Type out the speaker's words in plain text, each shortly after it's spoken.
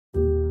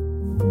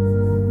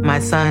my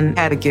son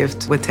had a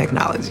gift with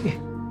technology.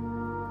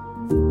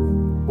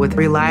 With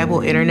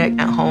reliable internet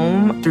at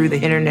home through the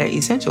Internet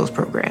Essentials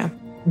program,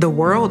 the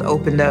world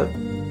opened up.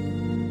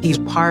 He's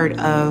part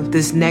of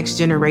this next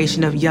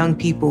generation of young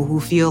people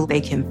who feel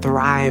they can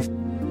thrive.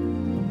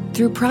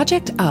 Through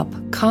Project UP,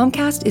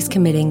 Comcast is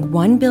committing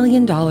 $1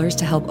 billion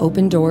to help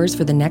open doors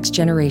for the next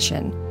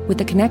generation with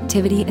the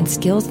connectivity and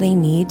skills they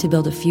need to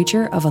build a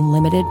future of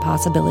unlimited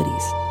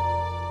possibilities.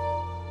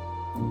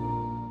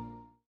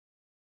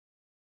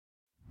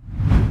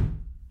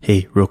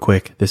 Hey, real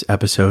quick, this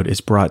episode is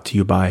brought to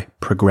you by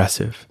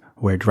Progressive,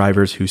 where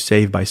drivers who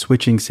save by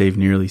switching save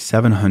nearly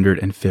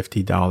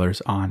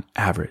 $750 on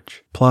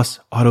average. Plus,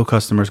 auto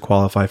customers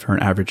qualify for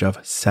an average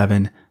of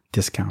 7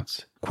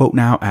 discounts. Quote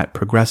now at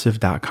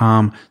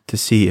progressive.com to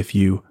see if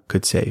you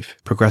could save.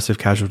 Progressive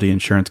Casualty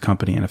Insurance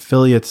Company and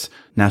Affiliates.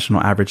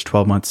 National average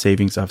 12-month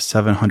savings of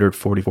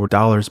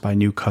 $744 by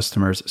new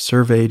customers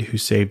surveyed who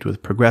saved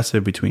with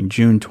Progressive between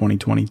June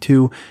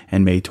 2022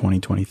 and May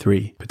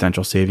 2023.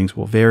 Potential savings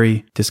will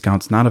vary.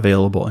 Discounts not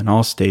available in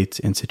all states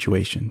and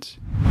situations.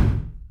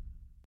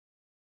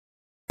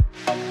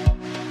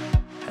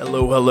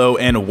 Hello,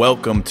 and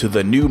welcome to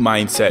the New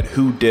Mindset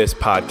Who Dis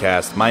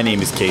podcast. My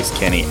name is Case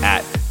Kenny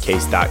at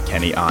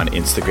Case.Kenny on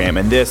Instagram,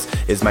 and this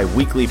is my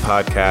weekly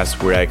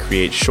podcast where I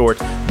create short,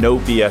 no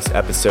BS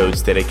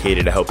episodes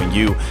dedicated to helping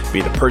you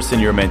be the person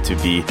you're meant to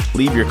be,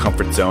 leave your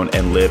comfort zone,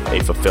 and live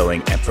a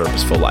fulfilling and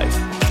purposeful life.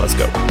 Let's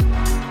go.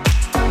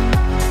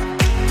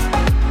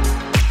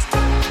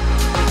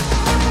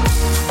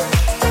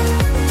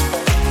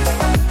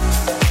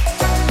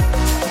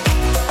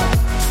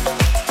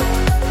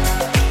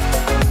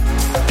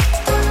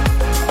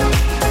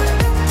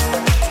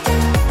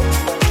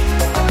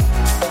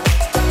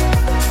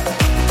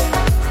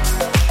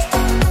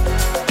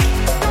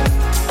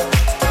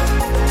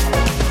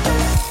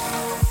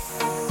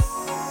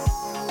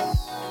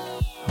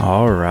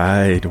 All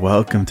right,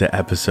 welcome to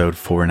episode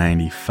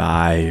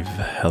 495.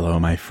 Hello,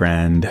 my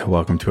friend.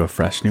 Welcome to a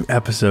fresh new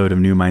episode of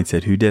New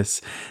Mindset Who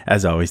Dis.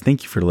 As always,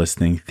 thank you for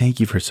listening. Thank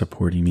you for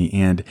supporting me.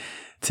 And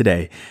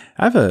today,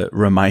 I have a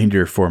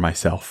reminder for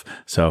myself.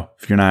 So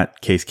if you're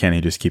not Case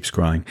Kenny, just keep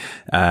scrolling.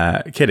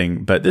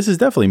 Kidding, but this is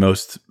definitely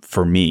most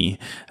for me.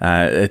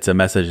 It's a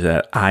message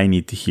that I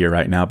need to hear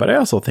right now, but I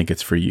also think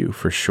it's for you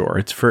for sure.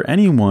 It's for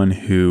anyone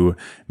who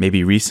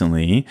maybe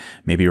recently,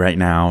 maybe right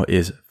now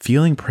is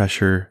feeling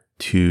pressure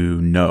to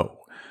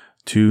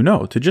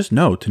just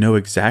know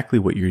exactly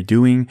what you're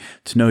doing,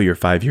 to know your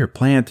 5-year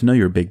plan, to know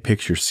your big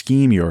picture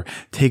scheme, your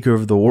takeover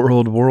of the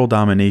world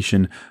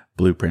domination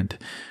blueprint.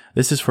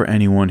 This is for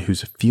anyone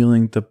who's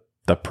feeling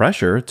the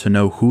pressure to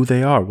know who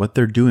they are, what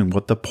they're doing,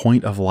 what the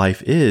point of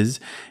life is,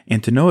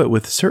 and to know it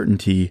with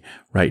certainty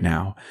right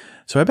now.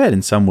 So I bet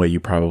in some way you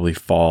probably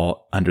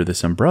fall under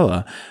this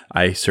umbrella.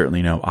 I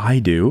certainly know I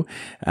do.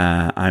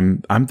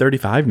 I'm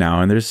 35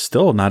 now, and there's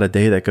still not a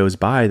day that goes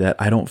by that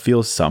I don't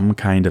feel some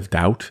kind of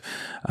doubt,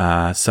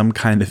 some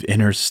kind of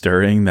inner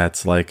stirring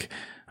that's like,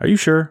 are you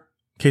sure?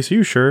 Case, are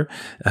you sure?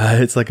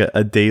 It's like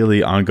a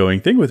daily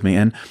ongoing thing with me.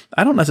 And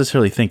I don't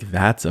necessarily think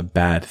that's a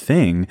bad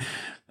thing.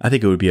 I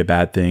think it would be a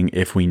bad thing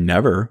if we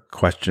never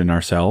question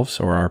ourselves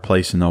or our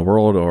place in the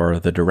world or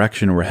the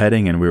direction we're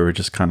heading and we were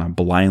just kind of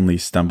blindly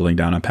stumbling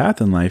down a path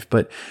in life.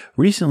 But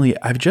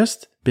recently, I've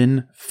just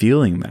been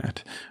feeling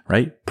that,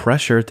 right?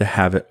 Pressure to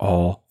have it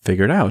all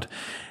figured out.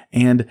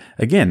 And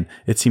again,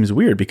 it seems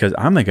weird because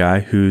I'm the guy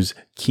who's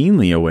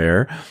keenly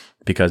aware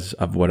because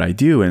of what I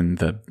do and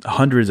the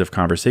hundreds of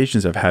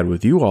conversations I've had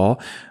with you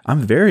all.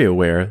 I'm very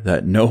aware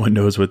that no one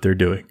knows what they're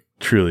doing.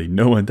 Truly,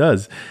 no one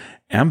does.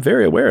 I'm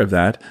very aware of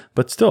that,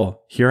 but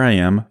still, here I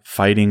am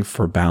fighting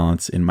for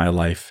balance in my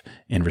life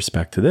in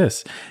respect to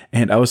this.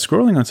 And I was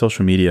scrolling on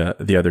social media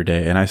the other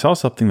day and I saw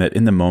something that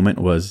in the moment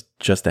was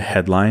just a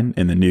headline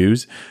in the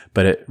news,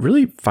 but it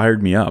really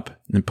fired me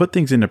up and put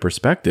things into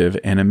perspective,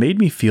 and it made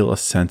me feel a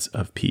sense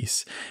of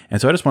peace.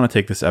 And so I just want to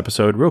take this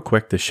episode real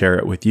quick to share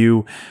it with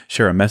you,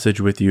 share a message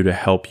with you to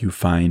help you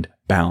find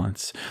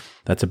balance.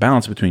 That's a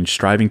balance between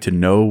striving to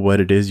know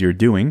what it is you're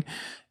doing,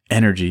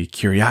 energy,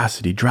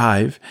 curiosity,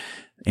 drive,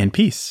 and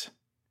peace,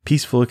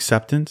 peaceful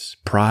acceptance,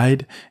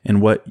 pride in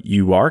what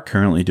you are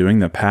currently doing,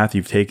 the path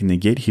you've taken to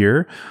get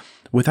here,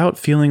 without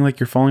feeling like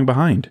you're falling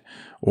behind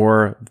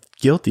or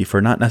guilty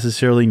for not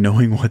necessarily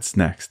knowing what's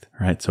next,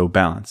 right? So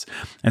balance.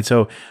 And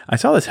so I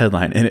saw this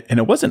headline and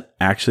it wasn't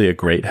actually a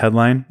great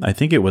headline. I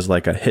think it was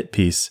like a hit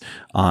piece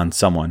on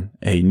someone,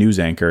 a news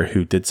anchor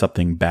who did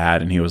something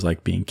bad and he was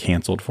like being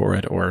canceled for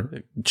it or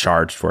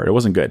charged for it. It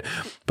wasn't good.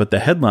 But the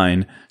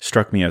headline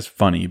struck me as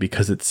funny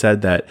because it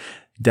said that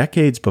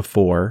decades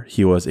before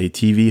he was a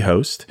TV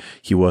host,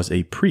 he was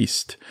a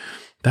priest.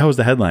 That was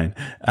the headline.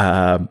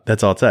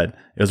 That's all it said.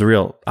 It was a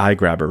real eye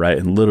grabber, right?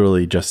 And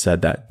literally just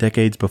said that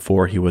decades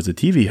before he was a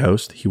TV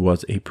host, he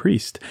was a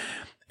priest.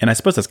 And I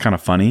suppose that's kind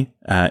of funny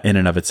in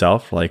and of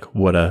itself, like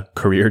what a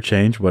career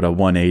change, what a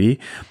 180.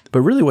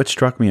 But really what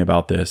struck me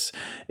about this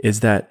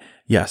is that,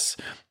 yes,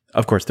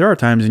 of course, there are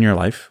times in your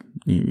life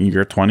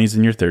your 20s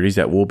and your 30s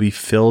that will be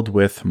filled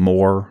with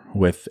more,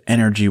 with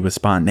energy, with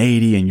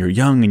spontaneity, and you're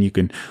young and you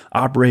can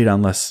operate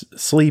on less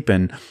sleep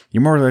and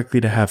you're more likely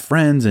to have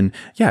friends. And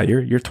yeah,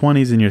 your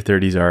 20s and your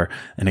 30s are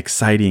an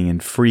exciting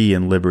and free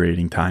and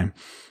liberating time.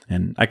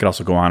 And I could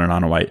also go on and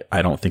on why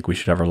I don't think we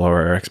should ever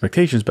lower our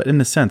expectations, but in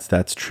a sense,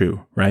 that's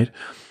true, right?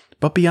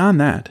 But beyond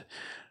that,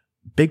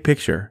 big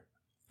picture,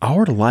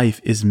 our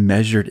life is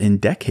measured in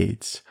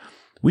decades.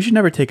 We should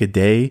never take a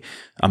day,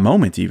 a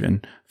moment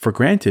even, for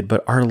granted,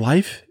 but our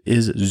life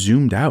is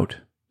zoomed out.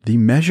 The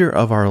measure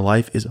of our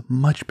life is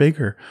much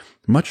bigger,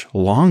 much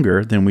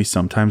longer than we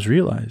sometimes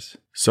realize.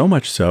 So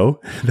much so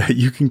that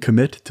you can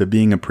commit to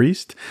being a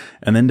priest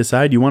and then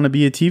decide you want to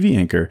be a TV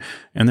anchor.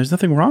 And there's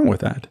nothing wrong with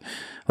that.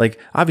 Like,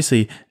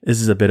 obviously,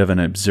 this is a bit of an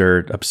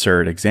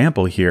absurd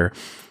example here,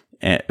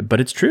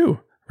 but it's true,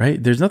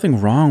 right? There's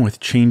nothing wrong with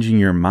changing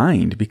your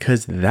mind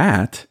because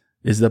that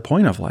is the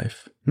point of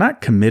life.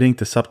 Not committing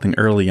to something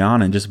early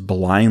on and just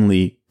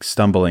blindly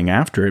stumbling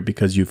after it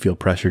because you feel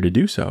pressure to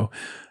do so.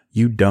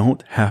 You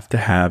don't have to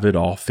have it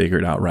all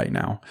figured out right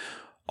now.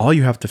 All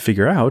you have to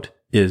figure out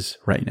is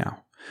right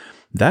now.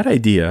 That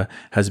idea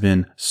has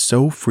been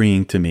so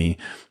freeing to me.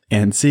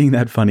 And seeing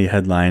that funny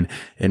headline,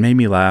 it made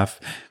me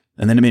laugh,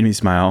 and then it made me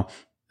smile,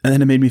 and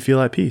then it made me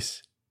feel at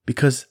peace.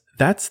 Because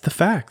that's the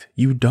fact.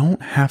 You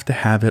don't have to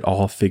have it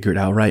all figured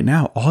out right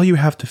now. All you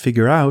have to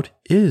figure out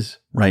is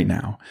right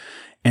now.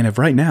 And if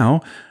right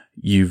now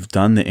you've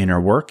done the inner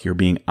work, you're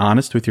being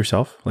honest with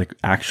yourself, like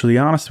actually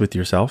honest with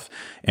yourself,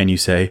 and you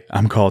say,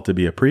 I'm called to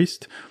be a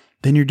priest,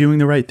 then you're doing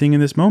the right thing in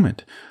this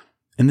moment.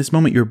 In this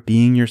moment, you're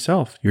being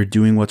yourself. You're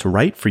doing what's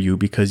right for you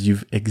because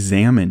you've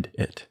examined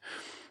it.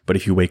 But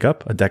if you wake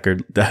up a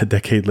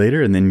decade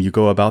later and then you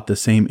go about the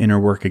same inner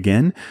work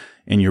again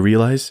and you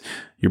realize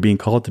you're being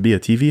called to be a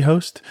TV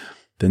host,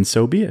 then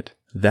so be it.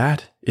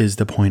 That is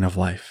the point of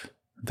life.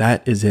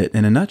 That is it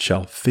in a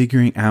nutshell,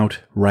 figuring out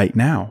right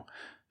now.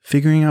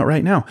 Figuring out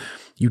right now.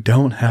 You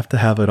don't have to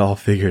have it all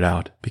figured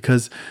out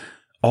because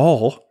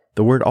the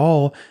word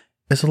all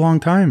is a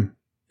long time.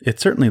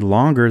 It's certainly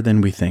longer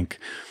than we think.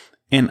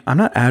 And I'm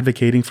not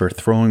advocating for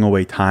throwing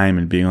away time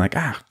and being like,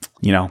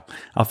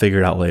 I'll figure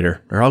it out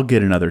later or I'll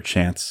get another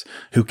chance.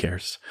 Who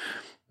cares?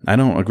 I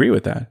don't agree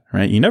with that,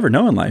 right? You never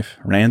know in life.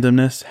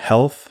 Randomness,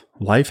 health,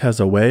 life has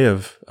a way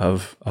of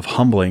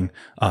humbling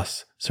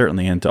us,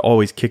 certainly, and to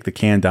always kick the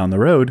can down the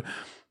road.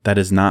 That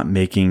is not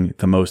making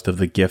the most of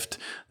the gift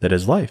that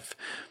is life.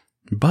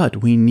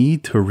 But we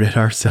need to rid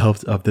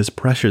ourselves of this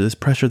pressure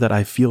that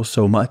I feel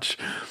so much.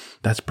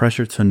 That's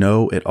pressure to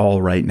know it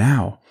all right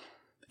now.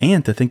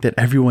 And to think that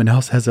everyone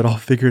else has it all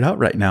figured out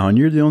right now and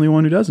you're the only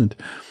one who doesn't.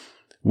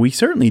 We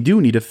certainly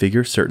do need to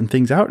figure certain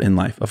things out in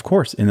life. Of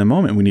course, in the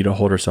moment, we need to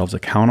hold ourselves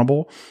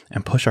accountable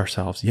and push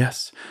ourselves,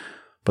 yes.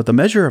 But the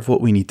measure of what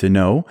we need to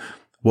know,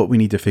 what we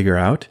need to figure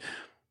out,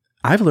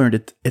 I've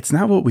learned it's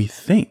not what we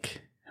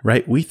think.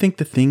 Right? We think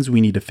the things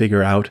we need to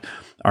figure out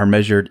are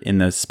measured in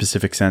the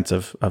specific sense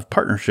of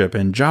partnership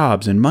and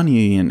jobs and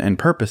money and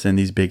purpose and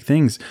these big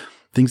things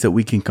that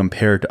we can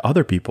compare to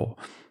other people,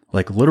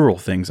 like literal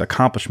things,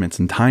 accomplishments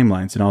and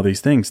timelines and all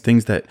these things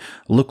that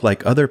look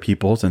like other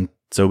people's. And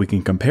so we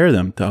can compare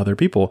them to other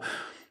people.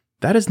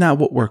 That is not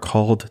what we're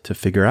called to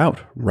figure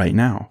out right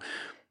now.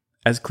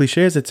 As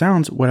cliche as it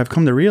sounds, what I've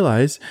come to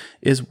realize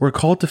is we're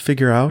called to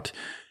figure out,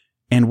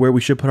 and where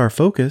we should put our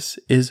focus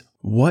is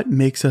what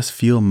makes us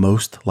feel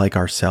most like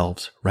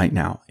ourselves right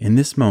now, in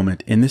this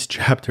moment, in this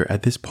chapter,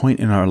 at this point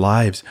in our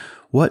lives.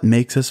 What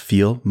makes us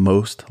feel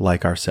most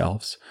like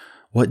ourselves?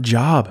 What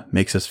job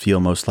makes us feel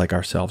most like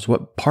ourselves?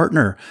 What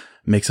partner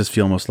makes us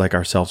feel most like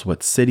ourselves?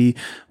 What city?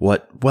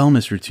 What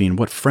wellness routine?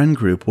 What friend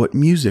group? What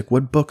music?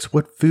 What books?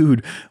 What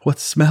food? What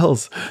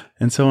smells?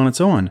 And so on and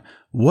so on.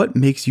 What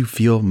makes you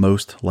feel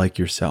most like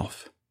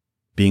yourself?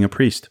 Being a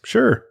priest,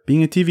 sure.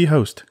 Being a TV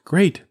host,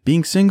 great.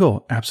 Being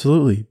single,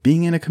 absolutely.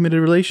 Being in a committed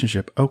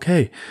relationship,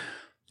 okay.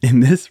 In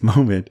this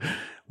moment,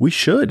 we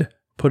should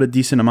put a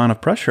decent amount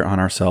of pressure on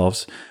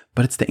ourselves,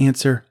 but it's to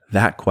answer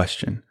that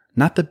question.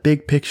 Not the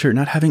big picture,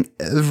 not having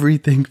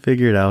everything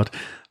figured out,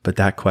 but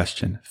that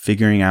question,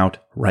 figuring out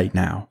right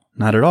now.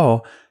 Not at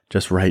all,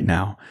 just right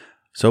now.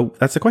 So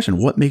that's the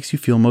question. What makes you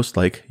feel most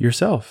like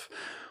yourself?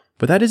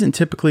 But that isn't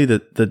typically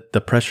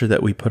the pressure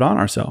that we put on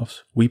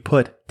ourselves. We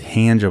put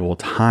tangible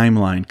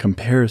timeline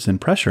comparison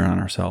pressure on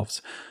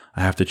ourselves.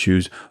 I have to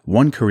choose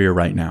one career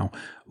right now,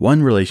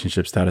 one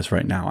relationship status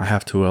right now. I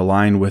have to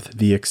align with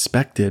the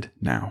expected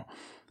now.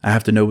 I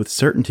have to know with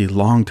certainty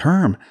long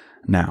term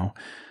now.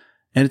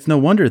 And it's no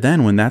wonder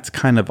then when that's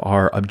kind of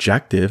our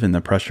objective and the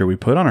pressure we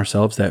put on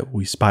ourselves that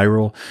we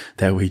spiral,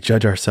 that we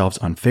judge ourselves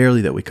unfairly,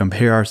 that we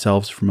compare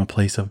ourselves from a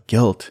place of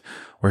guilt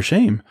or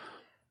shame.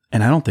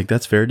 And I don't think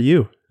that's fair to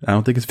you. I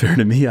don't think it's fair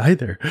to me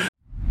either.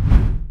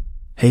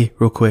 Hey,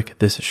 real quick,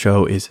 this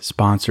show is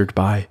sponsored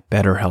by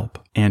BetterHelp.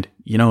 And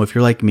if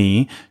you're like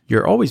me,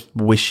 you're always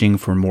wishing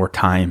for more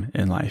time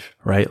in life,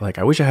 right? Like,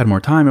 I wish I had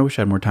more time. I wish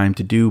I had more time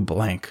to do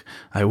blank.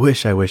 I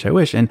wish.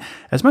 And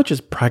as much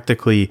as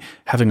practically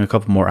having a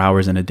couple more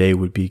hours in a day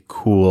would be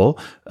cool,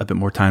 a bit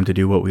more time to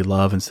do what we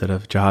love instead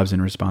of jobs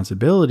and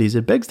responsibilities,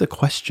 it begs the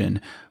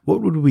question,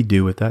 what would we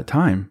do with that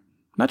time?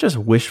 Not just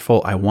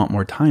wishful, I want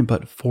more time,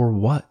 but for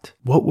what?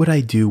 What would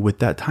I do with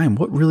that time?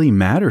 What really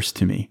matters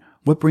to me?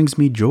 What brings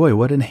me joy?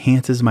 What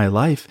enhances my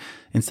life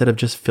instead of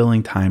just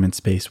filling time and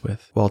space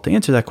with? Well, to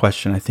answer that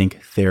question, I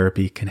think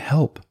therapy can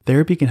help.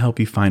 Therapy can help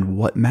you find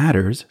what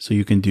matters so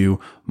you can do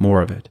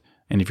more of it.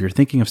 And if you're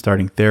thinking of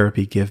starting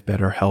therapy, give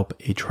BetterHelp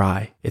a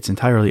try. It's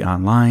entirely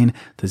online,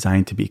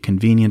 designed to be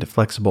convenient,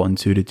 flexible, and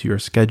suited to your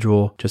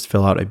schedule. Just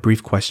fill out a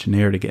brief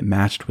questionnaire to get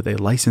matched with a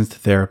licensed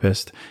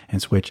therapist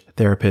and switch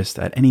therapists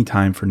at any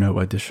time for no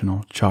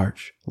additional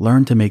charge.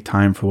 Learn to make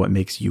time for what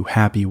makes you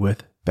happy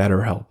with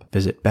BetterHelp.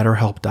 Visit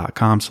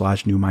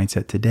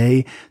betterhelp.com/newmindset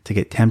today to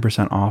get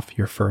 10% off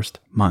your first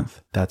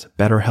month. That's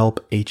BetterHelp,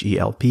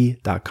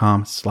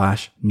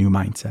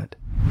 HELP.com/newmindset.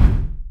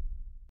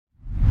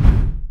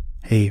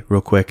 Hey,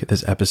 real quick,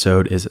 this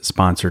episode is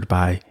sponsored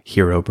by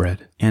Hero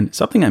Bread. And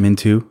something I'm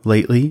into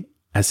lately,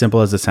 as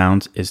simple as it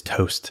sounds, is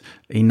toast.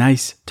 A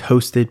nice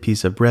toasted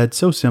piece of bread,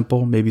 so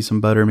simple, maybe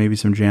some butter, maybe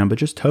some jam, but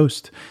just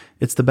toast.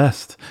 It's the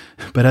best.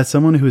 But as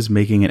someone who is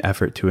making an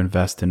effort to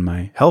invest in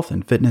my health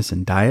and fitness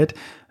and diet,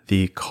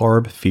 the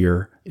carb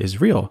fear is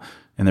real.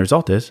 And the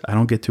result is I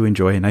don't get to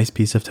enjoy a nice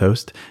piece of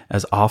toast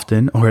as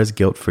often or as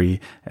guilt-free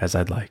as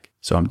I'd like.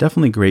 So I'm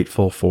definitely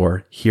grateful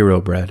for Hero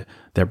Bread.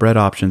 Their bread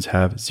options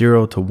have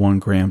 0 to 1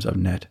 grams of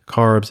net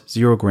carbs,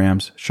 0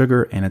 grams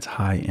sugar, and it's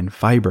high in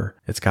fiber.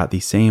 It's got the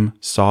same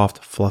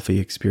soft, fluffy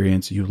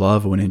experience you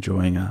love when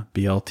enjoying a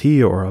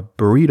BLT or a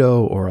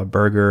burrito or a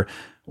burger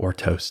or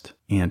toast.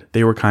 And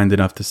they were kind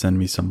enough to send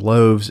me some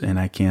loaves, and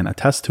I can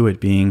attest to it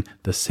being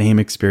the same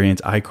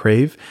experience I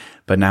crave,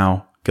 but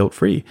now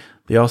guilt-free.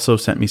 They also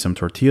sent me some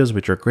tortillas,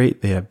 which are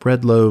great. They have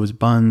bread loaves,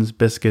 buns,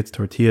 biscuits,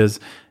 tortillas,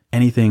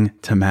 anything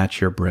to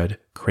match your bread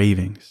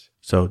cravings.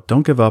 So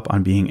don't give up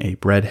on being a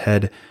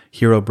breadhead.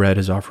 Hero Bread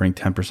is offering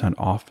 10%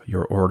 off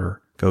your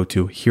order. Go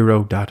to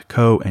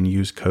hero.co and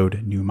use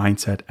code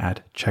NEWMINDSET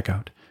at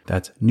checkout.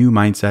 That's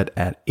NEWMINDSET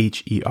at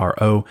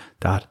HERO.co.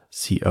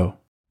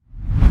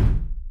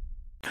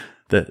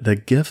 The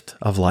gift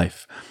of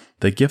life,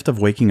 the gift of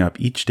waking up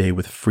each day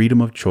with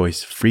freedom of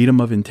choice, freedom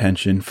of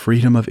intention,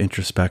 freedom of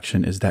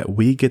introspection is that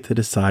we get to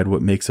decide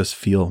what makes us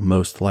feel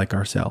most like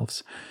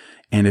ourselves.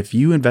 And if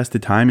you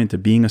invested time into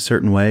being a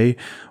certain way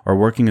or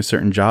working a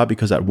certain job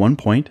because at one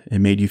point it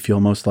made you feel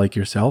most like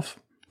yourself,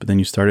 but then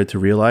you started to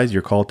realize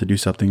you're called to do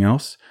something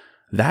else,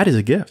 that is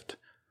a gift.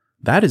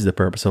 That is the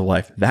purpose of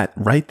life. That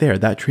right there,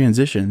 that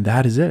transition,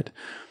 that is it.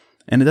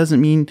 And it doesn't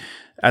mean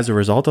as a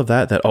result of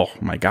that, oh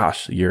my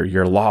gosh,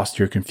 you're lost,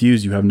 you're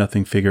confused, you have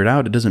nothing figured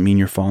out. It doesn't mean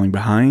you're falling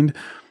behind.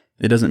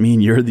 It doesn't mean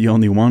you're the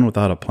only one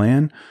without a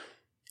plan.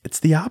 It's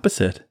the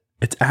opposite.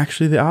 It's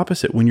actually the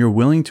opposite. When you're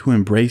willing to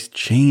embrace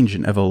change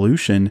and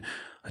evolution,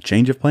 a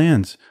change of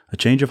plans, a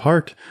change of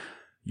heart,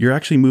 you're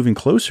actually moving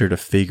closer to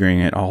figuring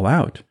it all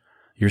out.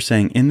 You're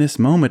saying, in this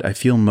moment, I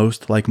feel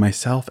most like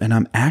myself and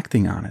I'm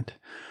acting on it.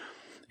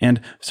 And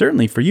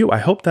certainly for you, I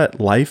hope that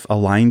life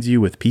aligns you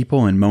with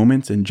people and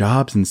moments and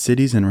jobs and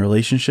cities and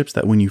relationships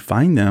that when you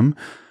find them,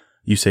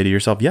 you say to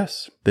yourself,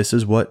 yes, this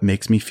is what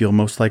makes me feel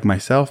most like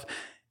myself.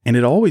 And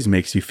it always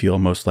makes you feel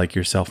most like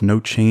yourself.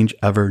 No change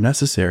ever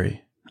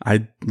necessary.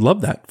 I'd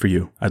love that for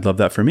you. I'd love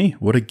that for me.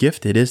 What a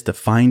gift it is to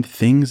find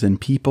things and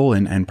people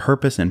and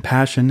purpose and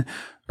passion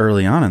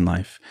early on in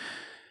life.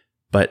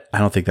 But I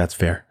don't think that's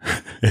fair.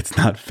 It's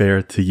not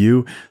fair to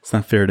you. It's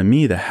not fair to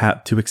me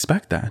to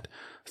expect that.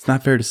 It's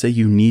not fair to say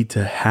you need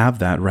to have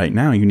that right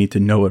now. You need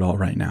to know it all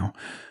right now.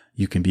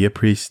 You can be a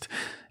priest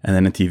and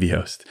then a TV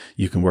host.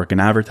 You can work in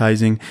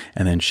advertising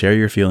and then share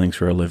your feelings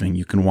for a living.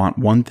 You can want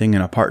one thing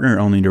in a partner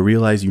only to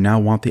realize you now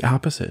want the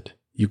opposite.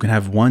 You can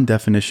have one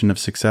definition of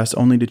success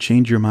only to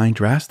change your mind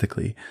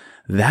drastically.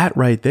 That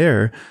right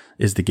there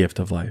is the gift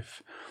of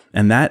life.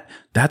 And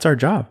that's our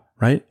job,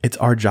 right? It's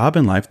our job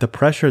in life. The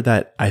pressure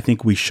that I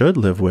think we should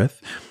live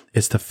with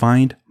is to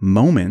find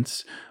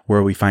moments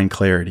where we find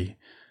clarity,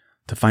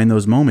 to find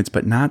those moments,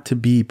 but not to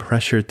be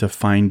pressured to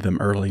find them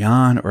early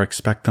on or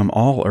expect them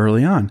all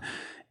early on.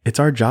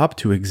 It's our job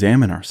to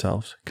examine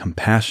ourselves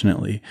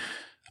compassionately,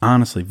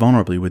 honestly,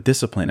 vulnerably, with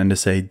discipline, and to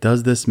say,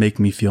 does this make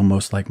me feel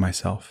most like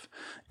myself?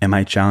 Am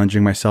I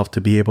challenging myself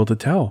to be able to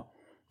tell,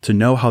 to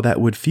know how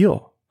that would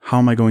feel? How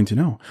am I going to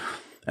know?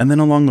 And then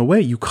along the way,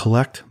 you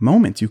collect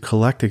moments, you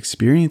collect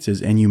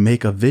experiences, and you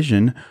make a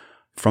vision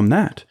from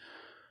that.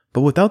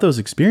 But without those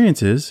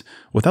experiences,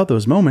 without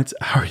those moments,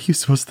 how are you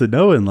supposed to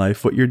know in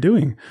life what you're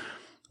doing?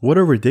 What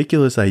a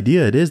ridiculous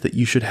idea it is that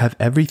you should have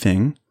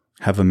everything,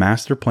 have a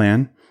master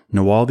plan,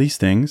 know all these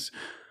things,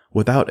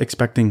 without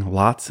expecting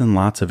lots and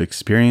lots of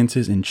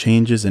experiences and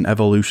changes and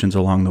evolutions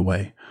along the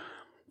way.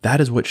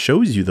 That is what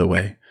shows you the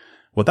way.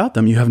 Without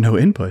them, you have no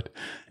input.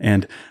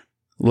 And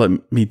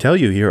let me tell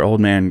you here, old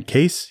man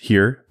Case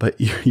here, but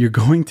you're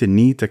going to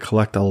need to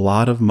collect a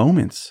lot of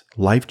moments,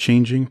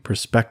 life-changing,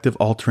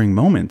 perspective-altering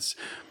moments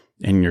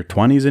in your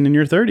 20s and in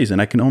your 30s.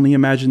 And I can only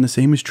imagine the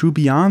same is true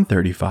beyond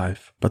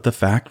 35. But the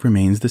fact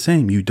remains the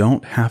same. You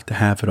don't have to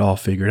have it all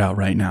figured out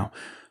right now.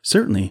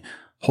 Certainly,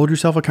 hold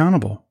yourself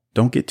accountable.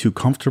 Don't get too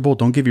comfortable.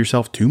 Don't give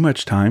yourself too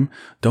much time.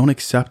 Don't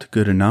accept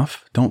good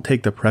enough. Don't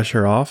take the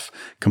pressure off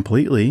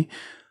completely.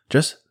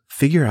 Just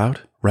figure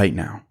out right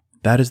now.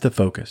 That is the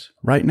focus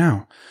right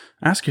now.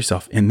 Ask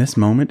yourself, in this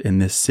moment, in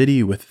this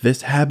city, with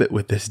this habit,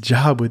 with this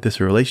job, with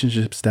this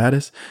relationship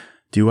status,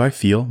 do I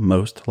feel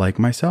most like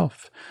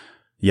myself?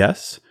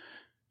 Yes?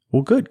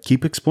 Well, good.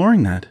 Keep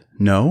exploring that.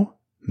 No?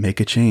 Make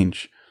a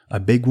change. A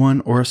big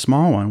one or a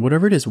small one,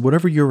 whatever it is,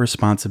 whatever your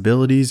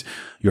responsibilities,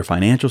 your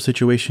financial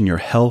situation, your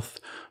health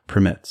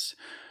permits.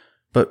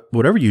 But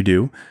whatever you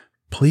do,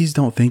 please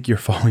don't think you're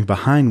falling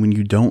behind when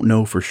you don't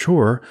know for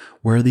sure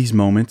where these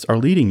moments are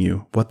leading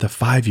you, what the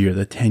 5-year,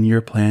 the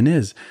 10-year plan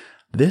is.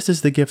 This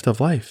is the gift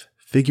of life.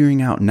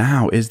 Figuring out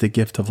now is the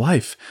gift of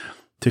life.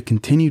 To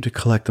continue to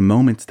collect the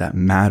moments that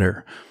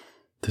matter,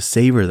 to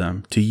savor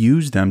them, to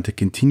use them to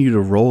continue to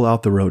roll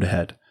out the road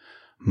ahead,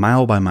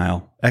 mile by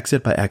mile,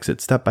 exit by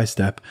exit, step by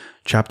step,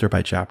 chapter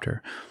by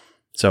chapter.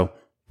 So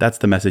that's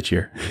the message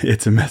here.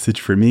 It's a message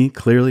for me.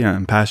 Clearly,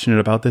 I'm passionate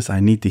about this. I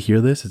need to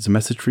hear this. It's a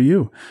message for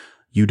you.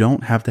 You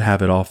don't have to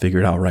have it all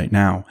figured out right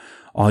now.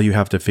 All you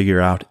have to figure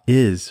out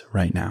is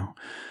right now.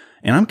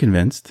 And I'm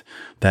convinced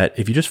that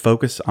if you just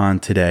focus on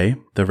today,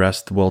 the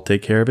rest will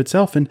take care of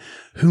itself. And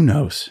who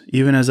knows,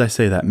 even as I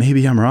say that,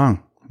 maybe I'm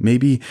wrong.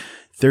 Maybe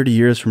 30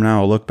 years from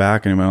now, I'll look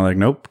back and I'm like,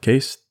 nope,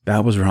 Case,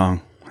 that was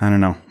wrong. I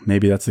don't know.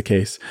 Maybe that's the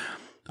case.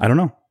 I don't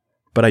know.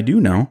 But I do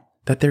know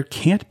that there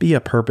can't be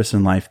a purpose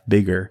in life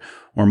bigger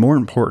or more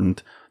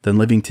important than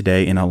living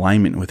today in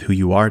alignment with who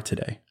you are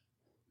today.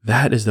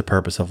 That is the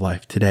purpose of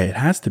life today. It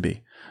has to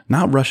be.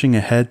 Not rushing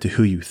ahead to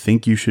who you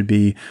think you should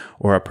be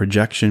or a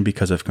projection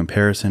because of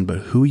comparison, but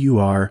who you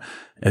are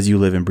as you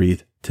live and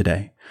breathe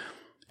today.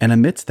 And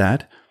amidst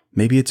that,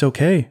 maybe it's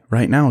okay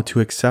right now to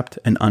accept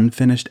an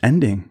unfinished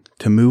ending,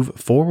 to move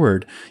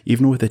forward,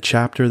 even with a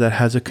chapter that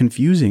has a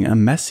confusing, a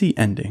messy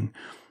ending.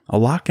 A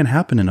lot can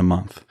happen in a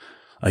month,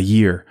 a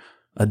year,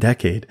 a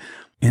decade.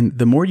 And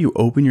the more you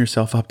open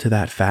yourself up to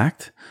that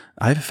fact,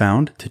 I've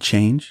found to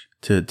change,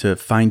 to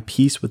find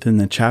peace within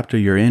the chapter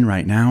you're in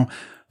right now,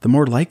 the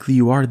more likely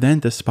you are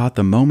then to spot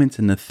the moments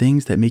and the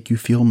things that make you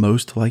feel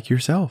most like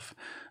yourself.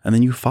 And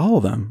then you follow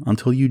them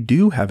until you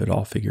do have it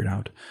all figured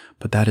out.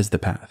 But that is the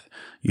path.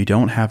 You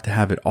don't have to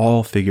have it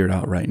all figured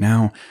out right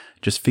now.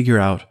 Just figure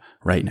out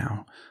right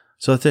now.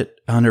 So that's it.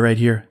 I found it right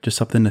here. Just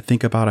something to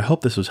think about. I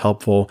hope this was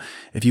helpful.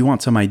 If you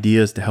want some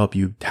ideas to help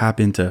you tap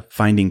into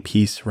finding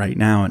peace right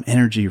now and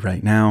energy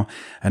right now,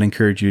 I'd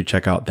encourage you to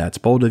check out That's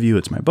Bold of You.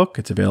 It's my book.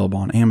 It's available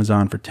on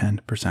Amazon for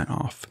 10%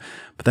 off.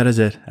 But that is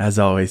it. As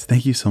always,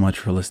 thank you so much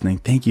for listening.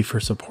 Thank you for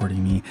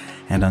supporting me.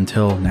 And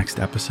until next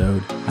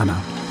episode, I'm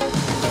out.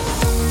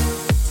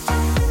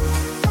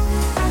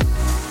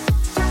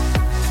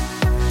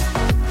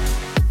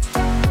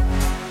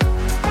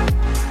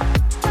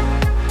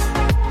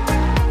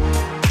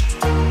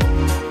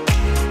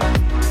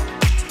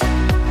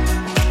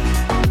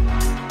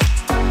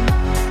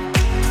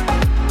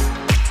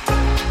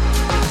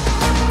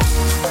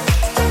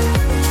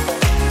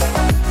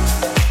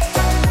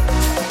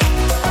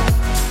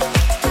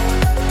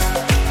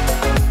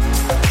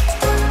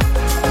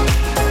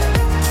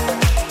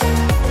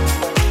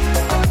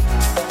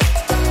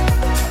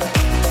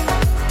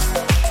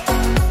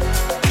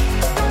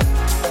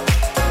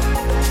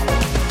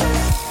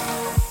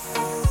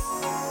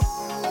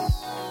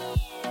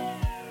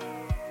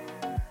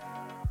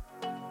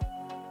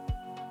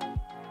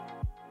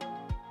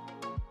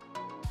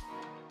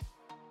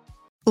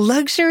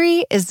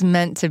 Luxury is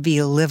meant to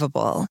be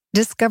livable.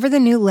 Discover the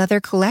new leather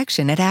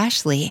collection at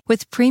Ashley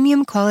with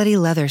premium quality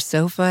leather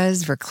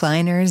sofas,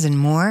 recliners, and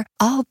more,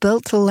 all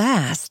built to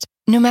last.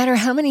 No matter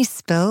how many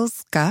spills,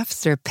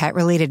 scuffs, or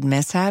pet-related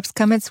mishaps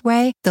come its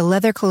way, the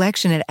leather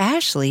collection at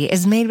Ashley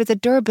is made with the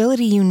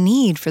durability you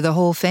need for the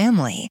whole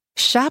family.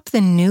 Shop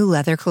the new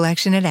leather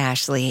collection at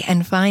Ashley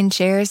and find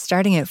chairs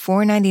starting at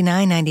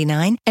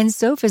 $499.99 and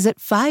sofas at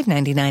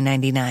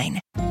 $599.99.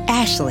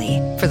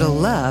 Ashley, for the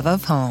love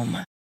of home.